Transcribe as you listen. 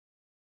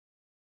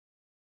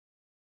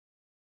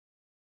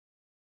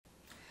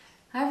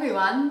Hi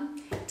everyone,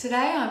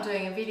 today I'm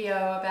doing a video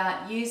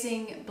about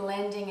using,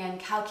 blending and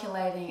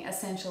calculating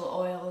essential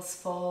oils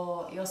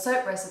for your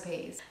soap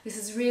recipes. This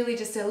is really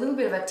just a little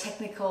bit of a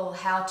technical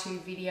how-to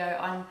video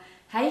on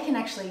how you can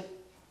actually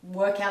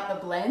work out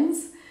the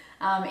blends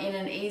in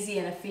an easy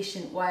and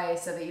efficient way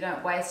so that you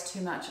don't waste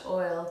too much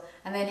oil,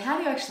 and then how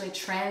do you actually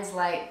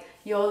translate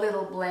your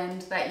little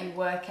blend that you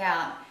work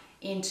out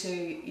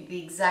into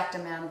the exact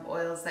amount of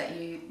oils that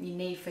you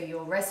need for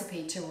your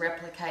recipe to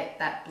replicate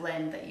that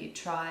blend that you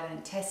tried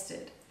and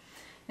tested.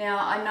 Now,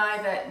 I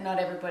know that not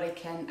everybody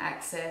can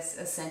access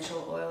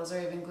essential oils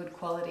or even good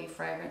quality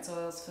fragrance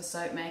oils for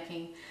soap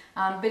making,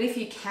 but if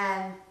you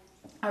can,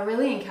 I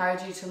really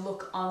encourage you to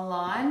look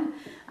online.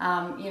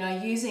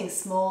 Using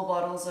small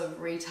bottles of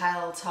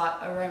retail type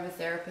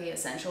aromatherapy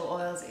essential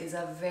oils is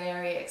a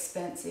very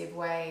expensive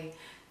way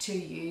to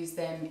use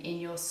them in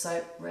your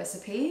soap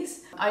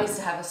recipes. I used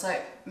to have a soap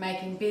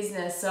making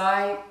business, so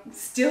I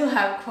still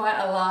have quite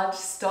a large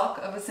stock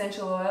of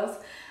essential oils,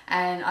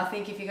 and I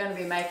think if you're going to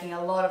be making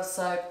a lot of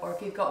soap, or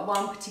if you've got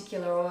one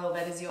particular oil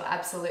that is your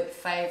absolute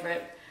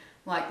favorite,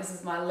 like this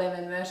is my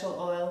lemon myrtle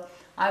oil,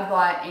 I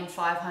buy it in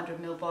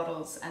 500ml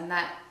bottles, and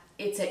that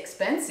it's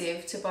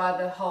expensive to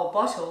buy the whole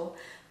bottle,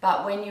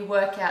 but when you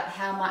work out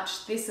how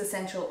much this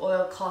essential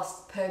oil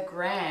costs per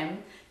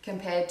gram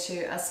compared to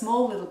a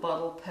small little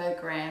bottle per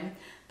gram,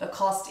 the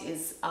cost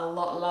is a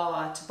lot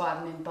lower to buy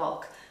them in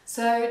bulk.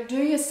 So do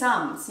your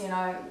sums,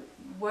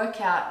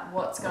 work out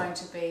what's going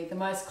to be the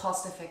most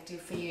cost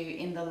effective for you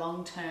in the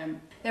long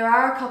term. There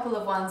are a couple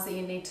of ones that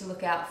you need to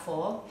look out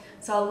for.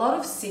 So a lot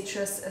of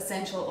citrus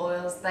essential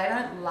oils, they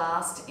don't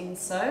last in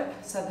soap,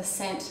 so the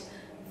scent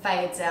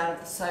fades out of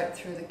the soap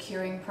through the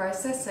curing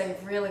process, so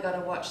you've really got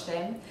to watch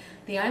them.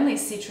 The only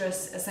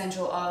citrus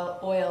essential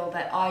oil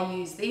that I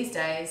use these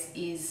days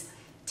is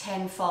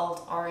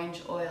tenfold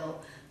orange oil.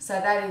 So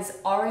that is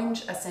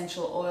orange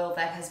essential oil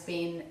that has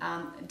been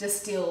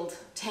distilled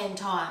 10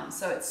 times.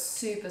 So it's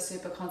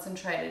super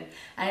concentrated,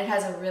 and it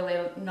has a really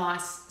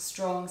nice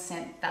strong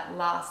scent that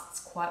lasts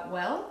quite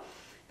well.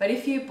 But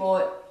if you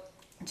bought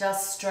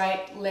just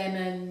straight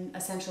lemon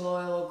essential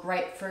oil or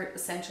grapefruit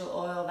essential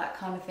oil, that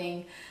kind of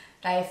thing,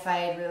 they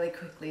fade really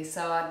quickly.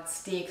 So I'd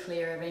steer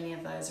clear of any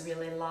of those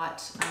really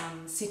light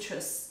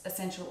citrus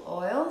essential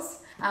oils.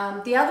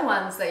 The other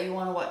ones that you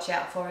want to watch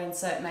out for in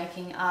soap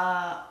making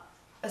are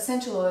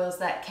essential oils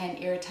that can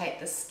irritate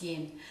the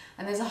skin.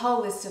 And there's a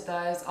whole list of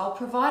those. I'll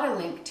provide a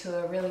link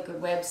to a really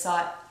good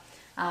website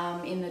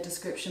in the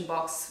description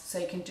box so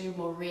you can do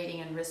more reading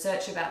and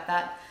research about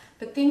that.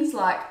 But things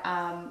like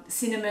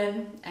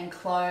cinnamon and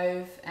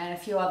clove and a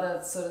few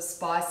other sort of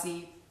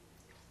spicy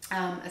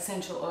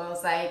essential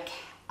oils, they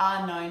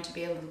are known to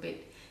be a little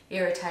bit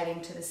irritating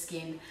to the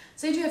skin.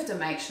 So you do have to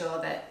make sure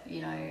that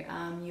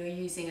you're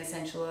using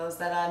essential oils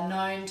that are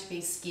known to be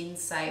skin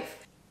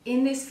safe.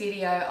 In this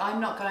video, I'm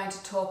not going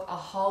to talk a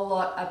whole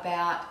lot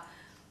about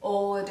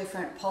all the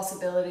different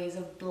possibilities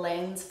of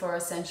blends for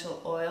essential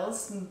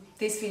oils.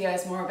 This video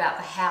is more about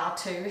the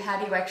how-to. How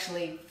do you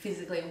actually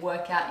physically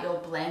work out your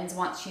blends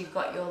once you've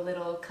got your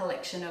little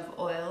collection of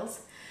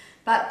oils?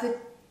 But the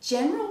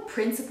general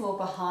principle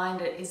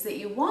behind it is that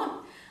you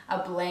want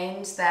a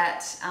blend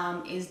that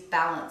is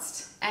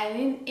balanced.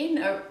 And in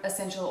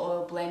essential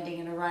oil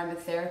blending and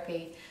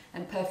aromatherapy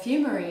and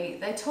perfumery,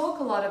 they talk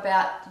a lot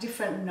about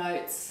different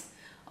notes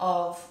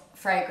of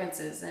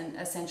fragrances, and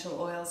essential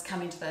oils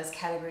come into those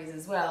categories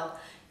as well.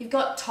 You've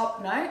got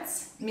top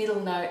notes, middle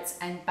notes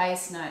and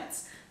base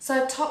notes.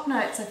 So top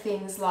notes are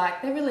things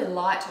like, they're really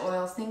light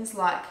oils, things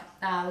like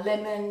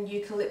lemon,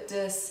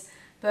 eucalyptus,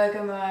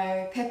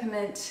 bergamot,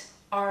 peppermint,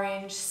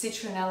 orange,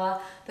 citronella,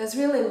 those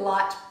really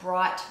light,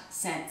 bright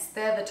scents.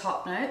 They're the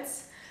top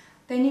notes.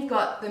 Then you've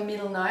got the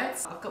middle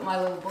notes. I've got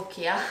my little book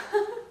here.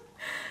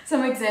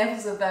 Some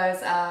examples of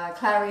those are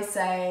clary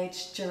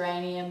sage,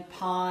 geranium,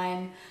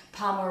 pine,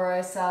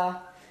 palmarosa,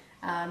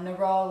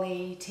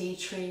 neroli, tea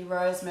tree,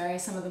 rosemary,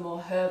 some of the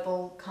more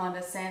herbal kind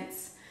of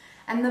scents.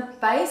 And the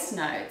base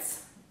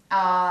notes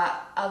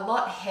are a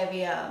lot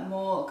heavier,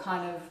 more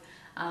kind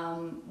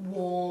of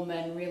warm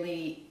and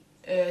really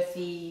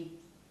earthy,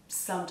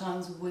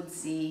 sometimes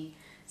woodsy,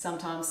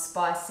 sometimes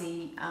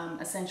spicy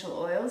essential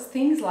oils.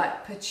 Things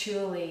like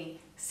patchouli,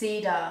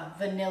 cedar,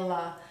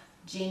 vanilla,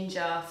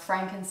 ginger,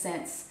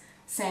 frankincense,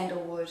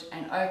 sandalwood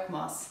and oak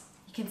moss.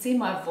 You can see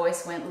my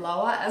voice went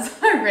lower as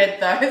I read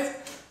those.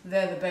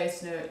 They're the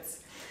base notes.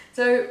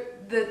 So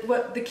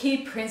the key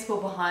principle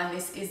behind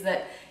this is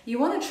that you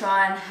want to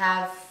try and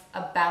have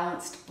a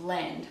balanced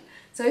blend.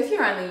 So if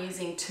you're only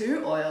using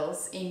 2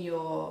 oils in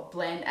your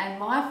blend, and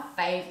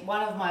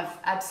one of my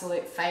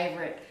absolute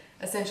favorite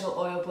essential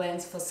oil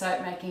blends for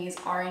soap making is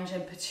orange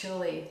and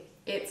patchouli.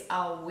 It's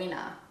a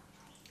winner.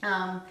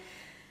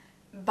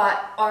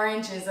 But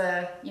orange is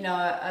a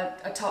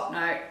top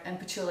note and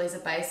patchouli is a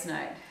base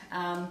note.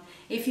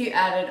 If you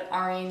added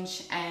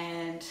orange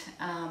and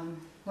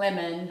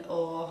lemon,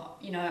 or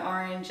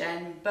orange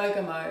and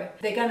bergamot,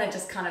 they're going to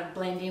just kind of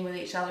blend in with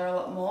each other a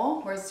lot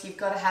more, whereas you've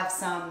got to have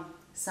some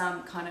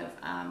some kind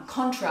of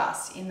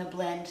contrast in the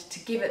blend to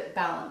give it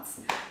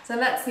balance. So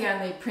that's the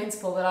only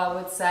principle that I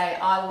would say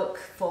I look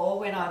for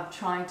when I'm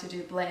trying to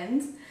do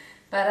blends.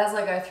 But as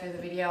I go through the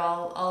video,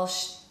 I'll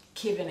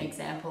give an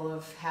example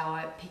of how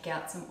I pick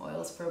out some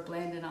oils for a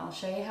blend, and I'll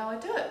show you how I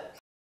do it.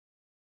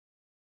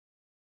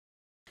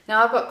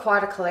 Now I've got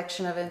quite a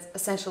collection of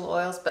essential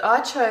oils, but I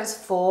chose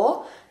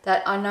 4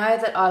 that I know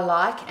that I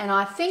like, and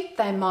I think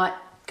they might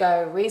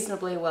go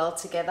reasonably well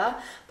together,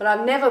 but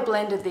I've never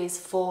blended these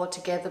 4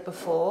 together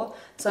before,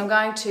 so I'm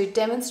going to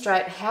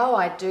demonstrate how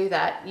I do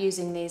that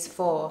using these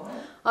 4.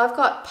 I've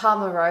got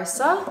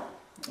Palmarosa,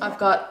 I've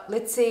got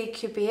Litsi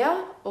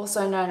Kubia,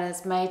 also known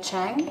as Mei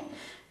Chang,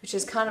 which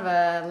is kind of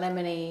a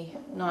lemony,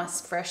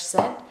 nice fresh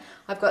scent.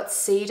 I've got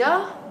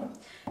Cedar,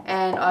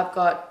 and I've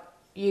got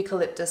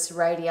Eucalyptus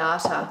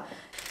Radiata.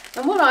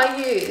 And what I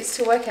use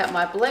to work out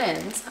my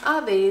blends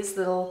are these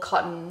little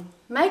cotton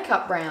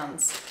makeup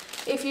browns.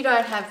 If you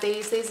don't have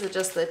these are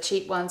just the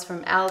cheap ones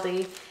from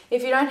Aldi.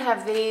 If you don't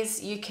have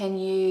these, you can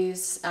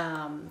use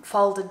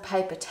folded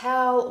paper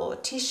towel or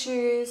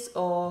tissues,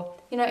 or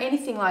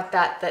anything like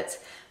that that's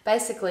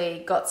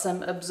basically got some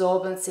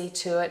absorbency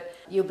to it.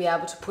 You'll be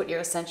able to put your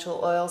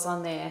essential oils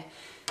on there.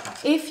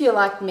 If you're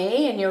like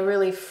me and you're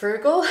really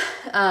frugal,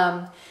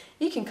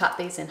 you can cut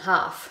these in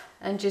half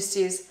and just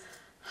use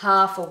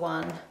half of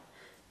one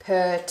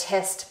per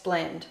test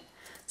blend.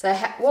 So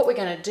what we're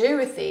going to do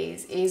with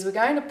these is we're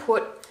going to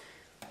put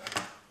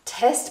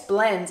test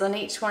blends on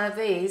each one of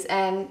these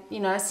and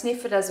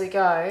sniff it as we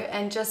go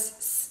and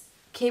just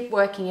keep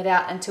working it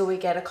out until we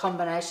get a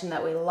combination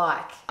that we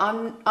like.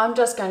 I'm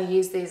just going to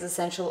use these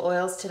essential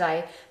oils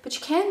today, but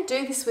you can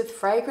do this with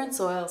fragrance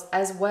oils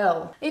as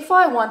well. If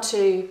I want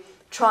to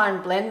try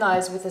and blend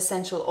those with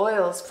essential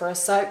oils for a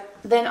soap,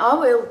 then I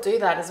will do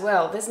that as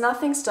well. There's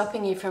nothing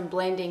stopping you from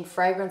blending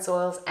fragrance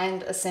oils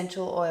and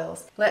essential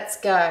oils. Let's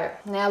go.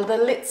 Now the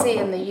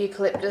Litsi and the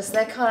Eucalyptus,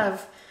 they're kind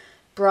of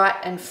bright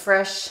and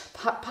fresh.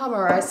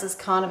 Palmarosa is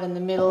kind of in the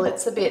middle.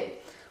 It's a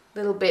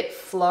little bit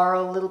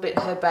floral, a little bit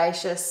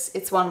herbaceous.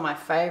 It's one of my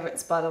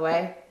favorites, by the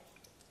way.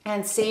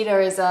 And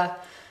Cedar is a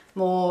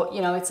more,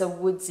 it's a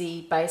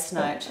woodsy base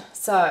note.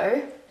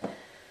 So,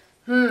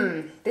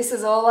 this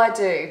is all I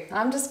do.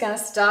 I'm just going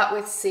to start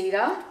with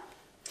Cedar.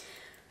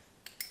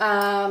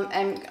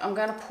 And I'm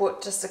going to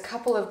put just a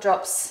couple of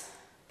drops,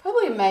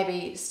 probably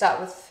maybe start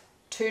with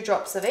 2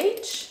 drops of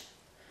each.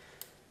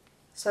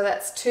 So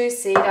that's 2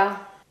 Cedar,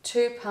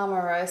 2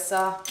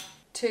 Palmarosa,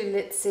 2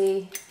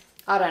 Litsi,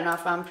 I don't know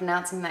if I'm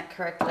pronouncing that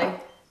correctly,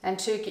 and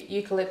 2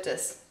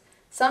 Eucalyptus.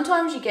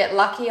 Sometimes you get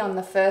lucky on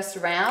the first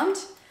round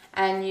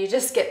and you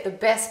just get the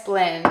best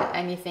blend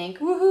and you think,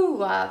 woohoo,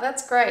 wow,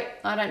 that's great.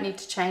 I don't need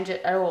to change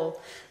it at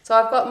all. So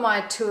I've got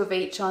my 2 of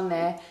each on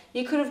there.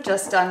 You could have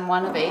just done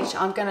 1 of each.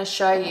 I'm going to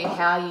show you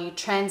how you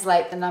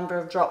translate the number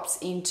of drops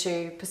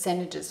into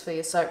percentages for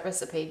your soap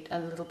recipe a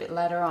little bit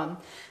later on.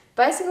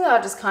 Basically,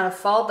 I just kind of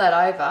fold that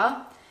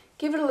over,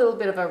 give it a little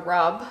bit of a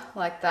rub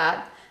like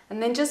that,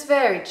 and then just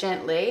very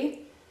gently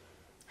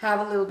have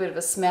a little bit of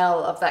a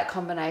smell of that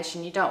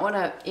combination. You don't want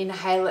to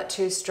inhale it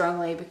too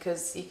strongly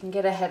because you can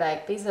get a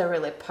headache. These are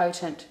really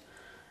potent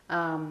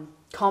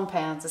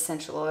compounds,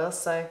 essential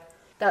oils, so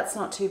that's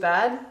not too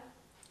bad.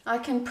 I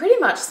can pretty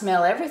much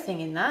smell everything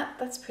in that.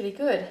 That's pretty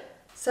good.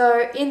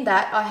 So in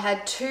that I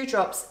had 2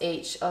 drops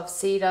each of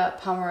Cedar,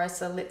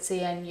 Palmarosa, Litsi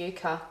and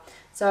Yucca.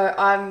 So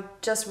I'm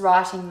just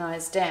writing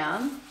those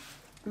down.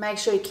 Make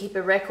sure you keep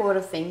a record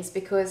of things,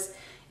 because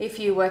if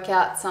you work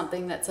out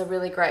something that's a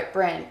really great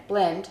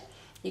blend,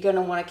 you're going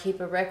to want to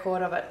keep a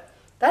record of it.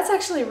 That's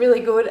actually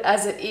really good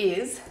as it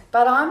is,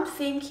 but I'm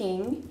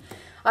thinking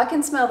I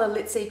can smell the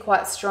Litsi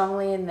quite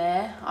strongly in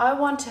there. I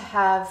want to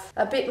have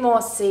a bit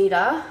more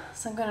Cedar,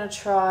 so I'm going to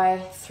try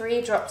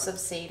 3 drops of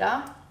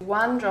Cedar,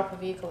 1 drop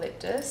of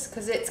Eucalyptus,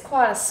 because it's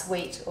quite a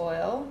sweet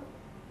oil.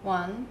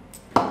 1.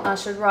 I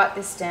should write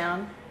this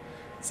down.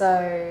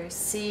 So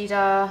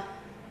Cedar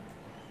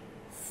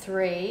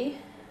 3,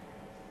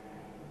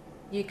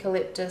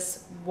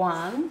 Eucalyptus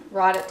 1.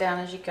 Write it down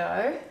as you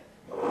go.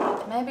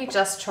 Maybe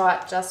just try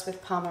it just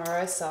with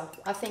Palmarosa.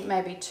 I think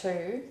maybe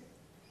 2.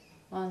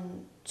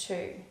 1,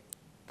 2.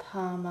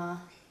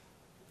 Palma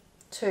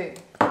 2.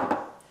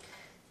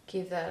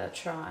 Give that a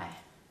try.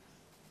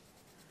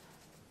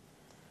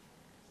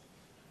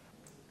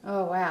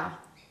 Oh wow.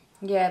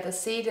 Yeah, the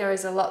Cedar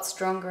is a lot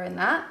stronger in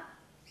that,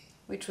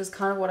 which was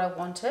kind of what I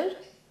wanted.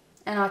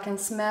 And I can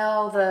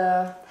smell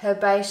the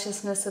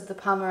herbaceousness of the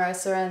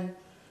Palmarosa, and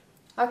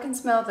I can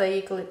smell the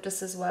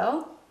Eucalyptus as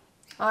well.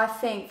 I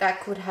think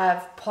that could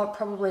have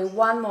probably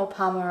 1 more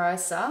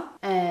Palmarosa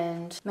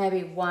and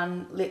maybe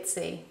 1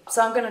 Litsi.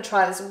 So I'm going to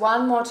try this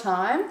one more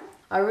time.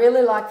 I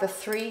really like the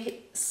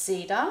 3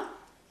 Cedar.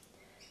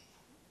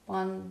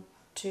 1,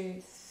 2,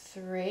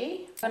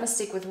 3. I'm going to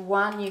stick with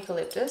 1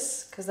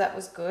 Eucalyptus because that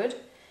was good.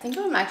 I think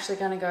I'm actually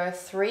going to go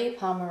 3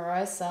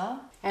 Palmarosa,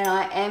 and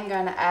I am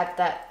going to add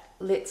that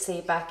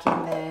Litsi back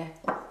in there.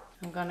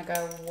 I'm going to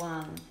go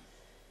 1.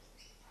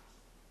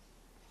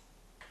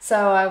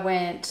 So I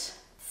went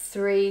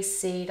 3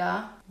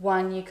 Cedar,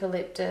 1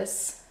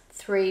 Eucalyptus,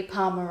 3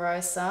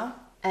 Palmarosa,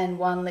 and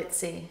 1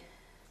 Litsi.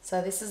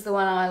 So this is the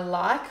one I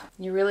like.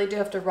 You really do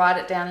have to write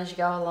it down as you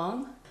go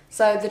along.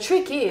 So the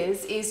trick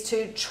is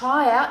to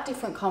try out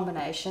different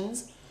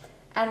combinations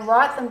and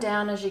write them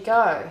down as you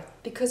go.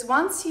 Because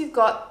once you've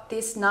got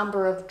this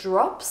number of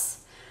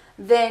drops,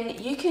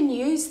 then you can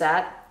use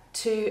that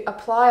to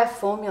apply a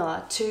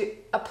formula, to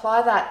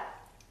apply that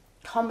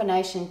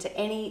combination to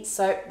any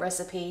soap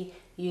recipe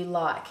you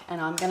like.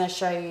 And I'm going to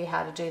show you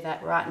how to do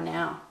that right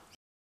now.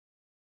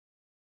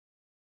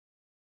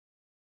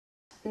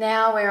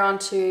 Now we're on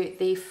to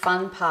the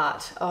fun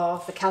part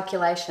of the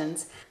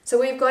calculations.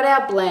 So we've got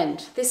our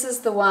blend. This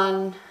is the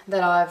one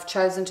that I've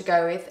chosen to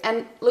go with.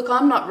 And look,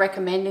 I'm not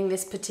recommending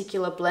this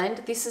particular blend.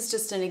 This is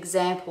just an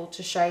example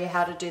to show you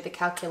how to do the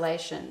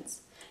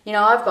calculations. You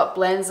know, I've got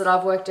blends that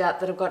I've worked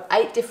out that have got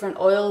 8 different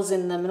oils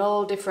in them and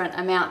all different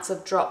amounts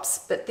of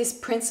drops. But this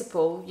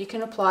principle, you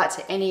can apply it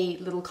to any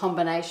little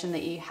combination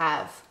that you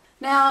have.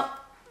 Now,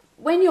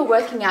 when you're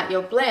working out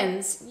your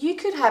blends, you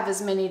could have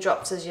as many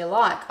drops as you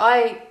like.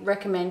 I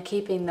recommend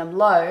keeping them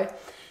low.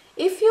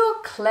 If you're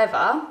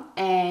clever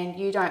and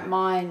you don't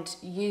mind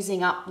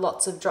using up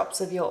lots of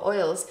drops of your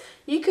oils,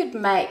 you could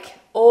make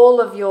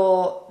all of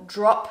your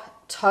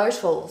drop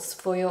totals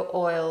for your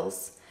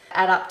oils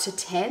add up to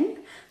 10.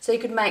 So you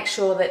could make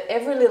sure that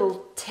every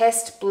little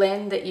test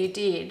blend that you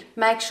did,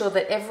 make sure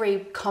that every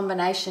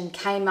combination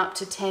came up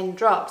to 10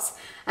 drops.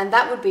 And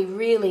that would be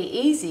really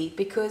easy,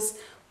 because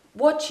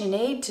what you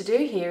need to do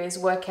here is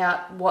work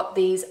out what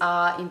these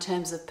are in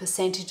terms of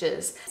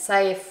percentages.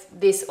 Say if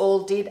this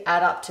all did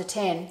add up to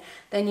 10,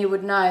 then you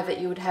would know that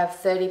you would have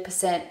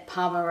 30%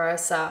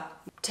 Palmarosa,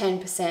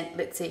 10%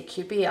 Litsi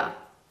Cubia.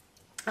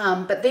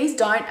 But these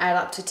don't add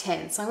up to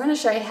 10. So I'm going to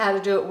show you how to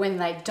do it when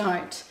they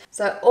don't.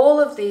 So all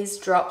of these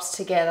drops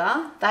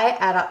together, they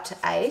add up to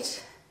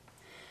 8.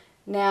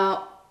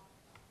 Now,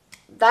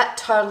 that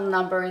total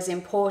number is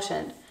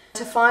important.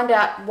 To find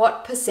out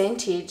what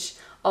percentage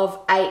of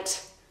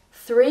 8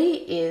 3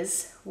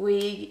 is,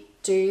 we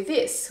do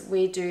this.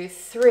 We do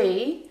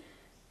 3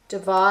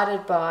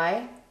 divided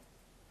by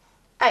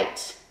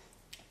 8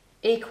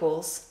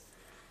 equals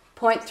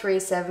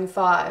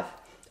 0.375.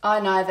 I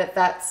know that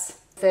that's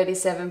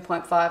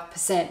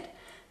 37.5%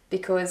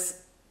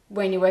 because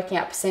when you're working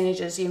out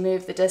percentages, you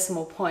move the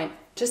decimal point.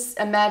 Just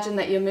imagine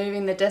that you're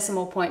moving the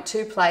decimal point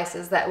 2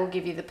 places. That will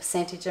give you the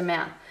percentage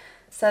amount.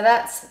 So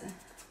that's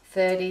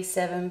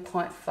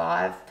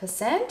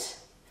 37.5%.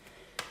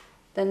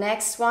 The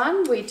next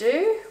one we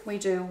do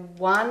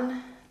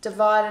 1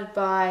 divided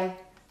by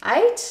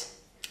 8.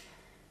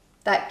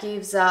 That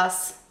gives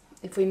us,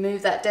 if we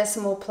move that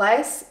decimal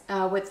place,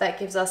 that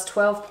gives us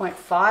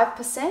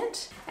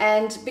 12.5%.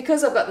 And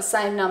because I've got the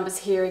same numbers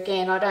here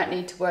again, I don't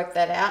need to work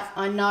that out.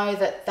 I know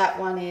that that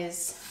one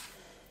is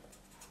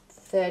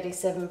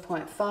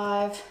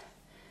 37.5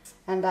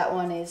 and that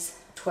one is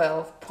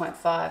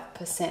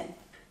 12.5%.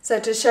 So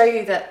to show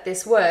you that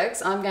this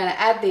works, I'm going to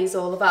add these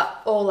all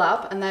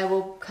up and they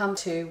will come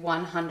to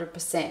 100%.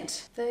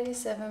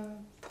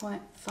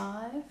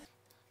 37.5.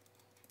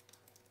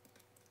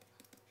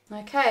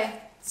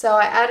 Okay, so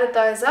I added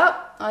those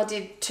up. I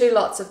did 2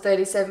 lots of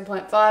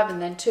 37.5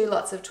 and then 2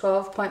 lots of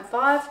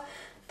 12.5.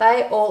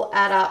 They all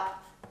add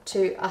up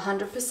to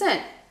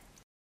 100%.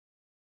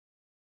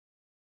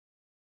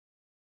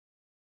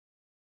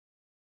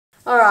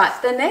 All right,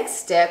 the next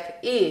step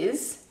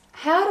is,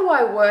 how do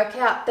I work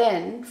out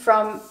then,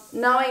 from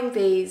knowing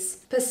these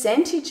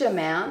percentage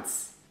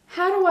amounts,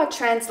 how do I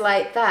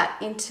translate that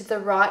into the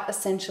right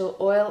essential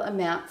oil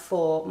amount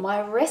for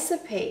my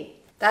recipe?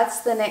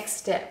 That's the next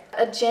step.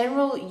 A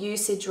general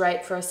usage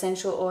rate for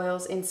essential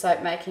oils in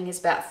soap making is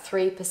about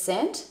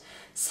 3%.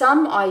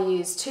 Some I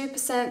use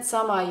 2%,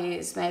 some I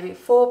use maybe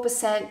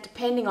 4%,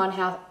 depending on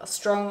how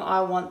strong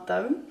I want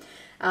them.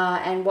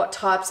 And what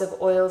types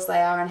of oils they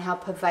are and how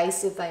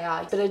pervasive they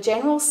are. But a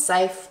general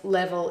safe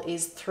level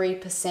is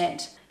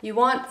 3%. You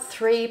want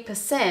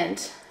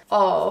 3%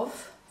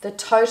 of the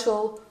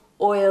total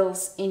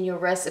oils in your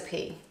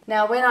recipe.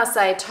 Now, when I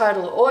say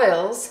total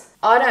oils,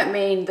 I don't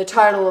mean the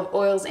total of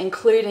oils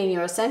including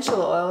your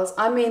essential oils.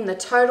 I mean the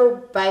total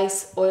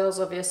base oils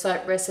of your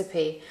soap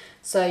recipe.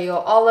 So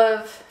your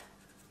olive,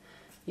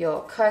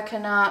 your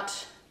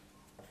coconut,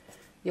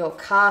 your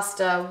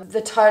castor,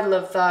 the total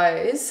of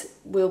those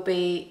will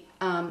be,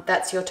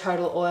 that's your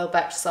total oil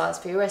batch size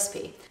for your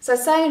recipe. So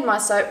say in my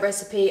soap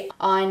recipe,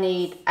 I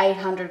need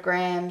 800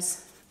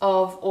 grams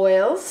of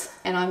oils,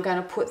 and I'm going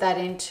to put that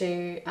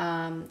into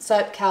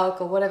Soap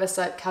Calc or whatever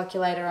soap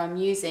calculator I'm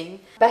using.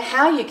 But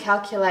how you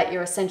calculate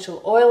your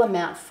essential oil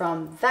amount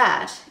from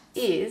that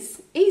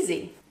is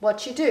easy.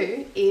 What you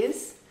do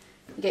is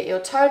you get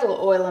your total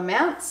oil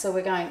amount, so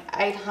we're going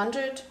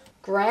 800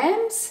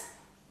 grams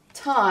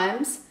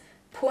times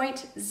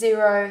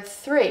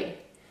 0.03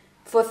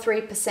 for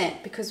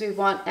 3%, because we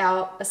want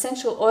our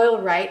essential oil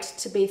rate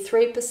to be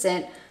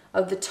 3%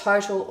 of the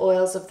total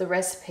oils of the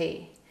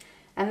recipe.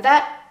 And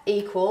that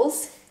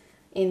equals,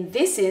 in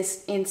this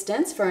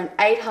instance, for an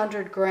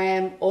 800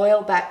 gram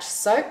oil batch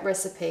soap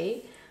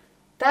recipe,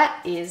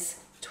 that is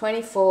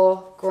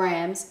 24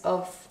 grams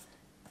of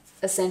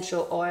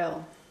essential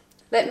oil.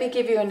 Let me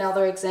give you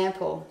another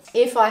example.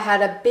 If I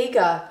had a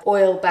bigger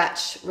oil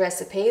batch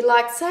recipe,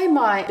 like say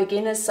my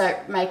beginner's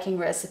soap making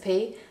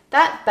recipe,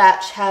 that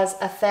batch has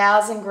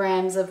 1,000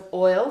 grams of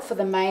oil for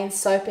the main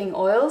soaping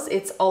oils.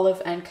 It's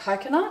olive and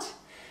coconut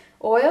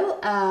oil,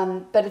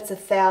 but it's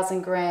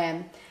 1,000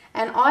 gram.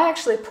 And I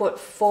actually put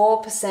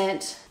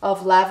 4%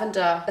 of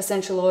lavender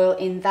essential oil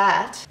in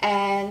that,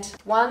 and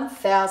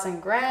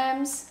 1,000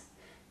 grams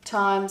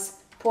times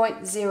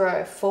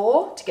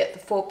 0.04 to get the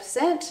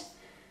 4%,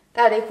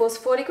 that equals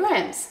 40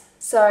 grams.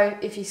 So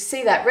if you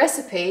see that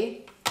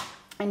recipe,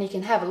 and you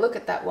can have a look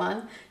at that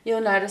one, you'll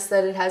notice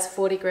that it has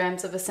 40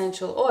 grams of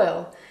essential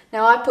oil.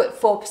 Now I put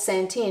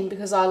 4% in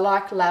because I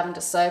like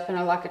lavender soap and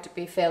I like it to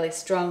be fairly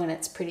strong and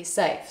it's pretty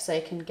safe, so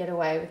you can get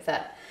away with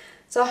that.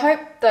 So I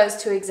hope those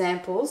two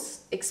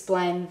examples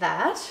explain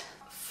that.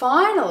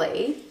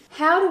 Finally,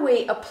 how do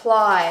we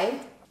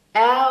apply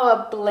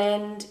our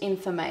blend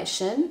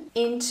information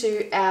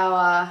into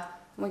our,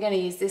 we're going to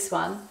use this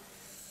one,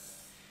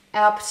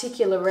 our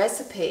particular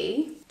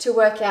recipe to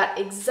work out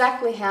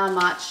exactly how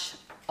much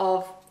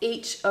of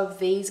each of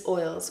these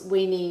oils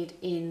we need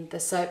in the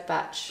soap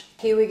batch.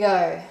 Here we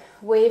go.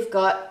 We've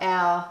got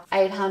our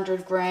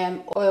 800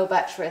 gram oil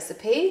batch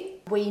recipe.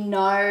 We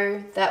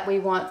know that we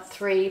want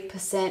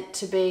 3%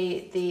 to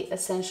be the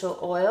essential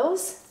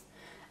oils,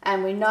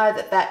 and we know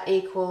that that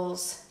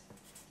equals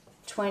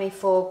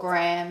 24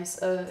 grams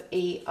of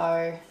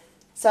EO.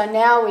 So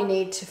now we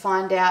need to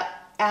find out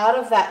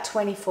of that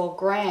 24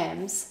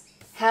 grams,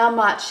 how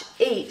much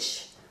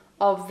each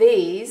of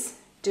these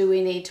do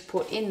we need to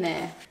put in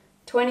there.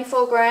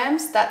 24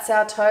 grams, that's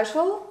our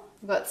total.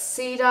 We've got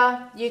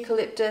cedar,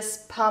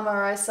 eucalyptus,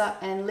 palmarosa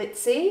and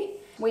litchi.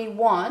 We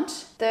want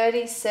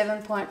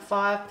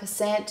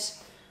 37.5%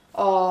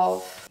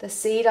 of the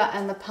cedar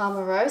and the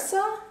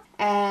palmarosa,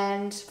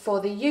 and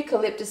for the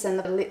eucalyptus and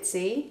the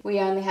litchi we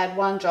only had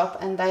 1 drop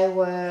and they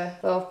were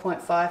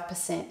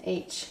 12.5%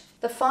 each.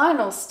 The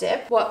final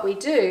step, what we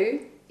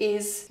do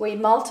is we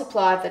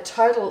multiply the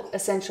total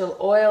essential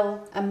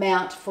oil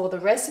amount for the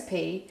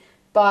recipe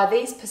by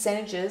these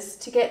percentages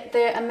to get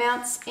their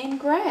amounts in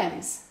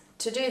grams.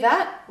 To do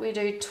that, we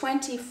do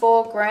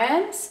 24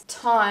 grams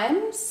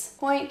times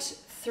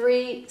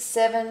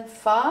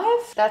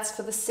 0.375. That's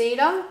for the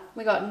cedar.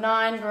 We got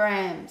 9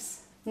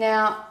 grams.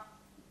 Now,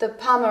 the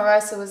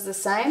palmarosa was the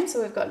same,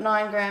 so we've got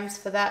 9 grams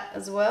for that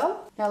as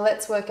well. Now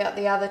let's work out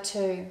the other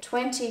two.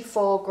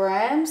 24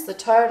 grams, the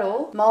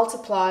total,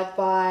 multiplied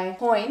by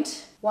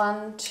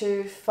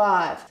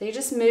 0.125. So you're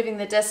just moving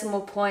the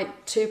decimal point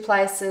 2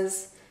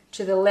 places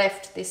to the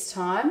left this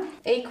time,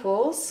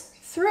 equals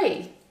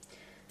 3.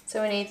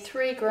 So we need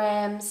 3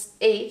 grams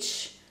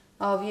each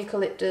of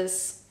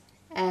eucalyptus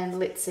and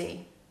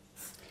litchi.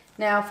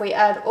 Now if we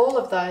add all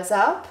of those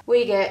up,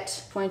 we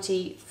get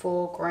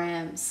 24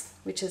 grams,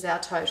 which is our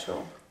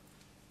total.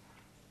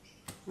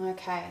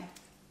 Okay.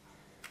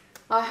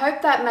 I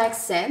hope that makes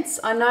sense.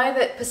 I know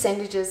that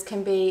percentages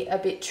can be a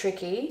bit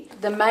tricky.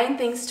 The main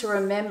things to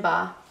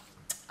remember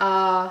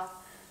are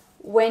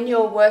when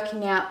you're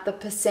working out the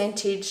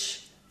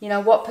percentage, you know,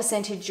 what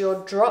percentage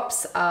your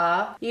drops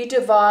are, you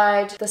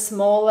divide the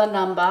smaller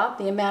number,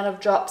 the amount of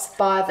drops,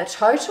 by the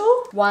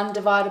total, 1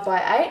 divided by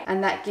 8,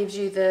 and that gives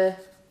you the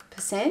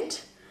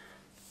percent.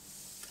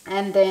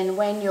 And then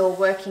when you're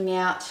working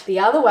out the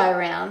other way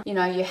around, you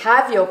know, you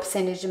have your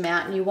percentage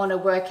amount and you want to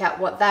work out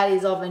what that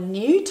is of a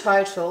new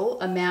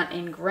total amount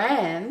in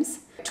grams,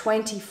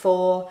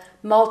 24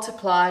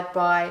 multiplied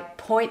by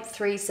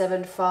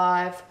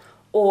 0.375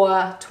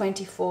 or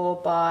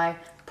 24 by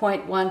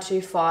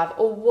 0.125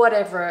 or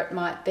whatever it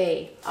might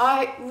be.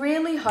 I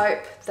really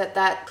hope that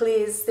that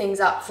clears things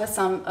up for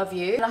some of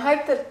you, and I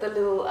hope that the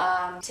little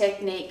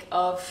technique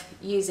of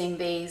using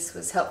these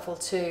was helpful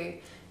too.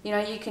 You know,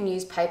 you can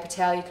use paper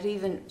towel, you could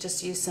even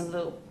just use some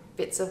little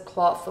bits of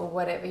cloth or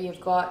whatever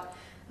you've got.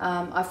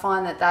 I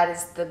find that that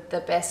is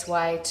the best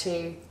way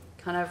to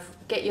kind of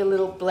get your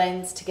little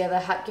blends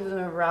together, give them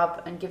a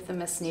rub and give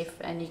them a sniff,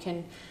 and you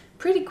can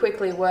pretty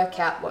quickly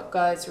work out what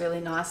goes really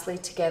nicely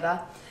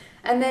together.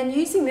 And then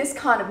using this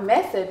kind of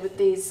method with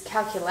these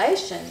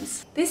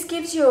calculations, this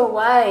gives you a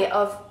way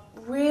of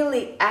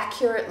really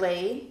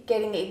accurately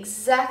getting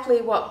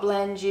exactly what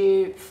blend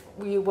you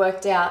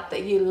worked out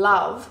that you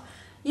love.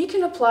 You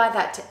can apply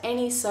that to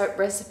any soap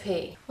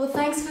recipe. Well,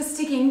 thanks for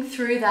sticking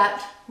through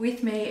that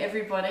with me,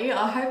 everybody.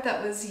 I hope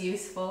that was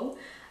useful.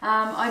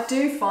 I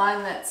do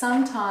find that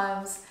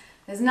sometimes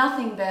there's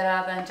nothing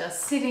better than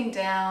just sitting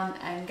down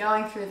and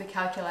going through the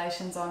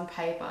calculations on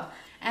paper.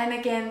 And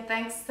again,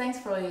 thanks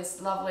for all your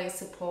lovely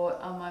support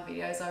on my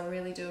videos. I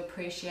really do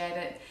appreciate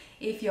it.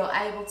 If you're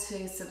able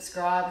to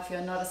subscribe, if you're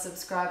not a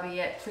subscriber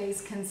yet,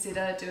 please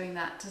consider doing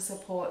that to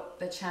support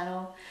the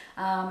channel.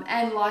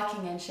 And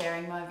liking and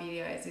sharing my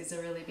videos is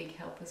a really big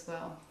help as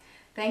well.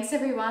 Thanks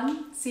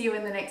everyone. See you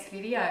in the next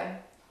video.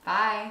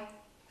 Bye.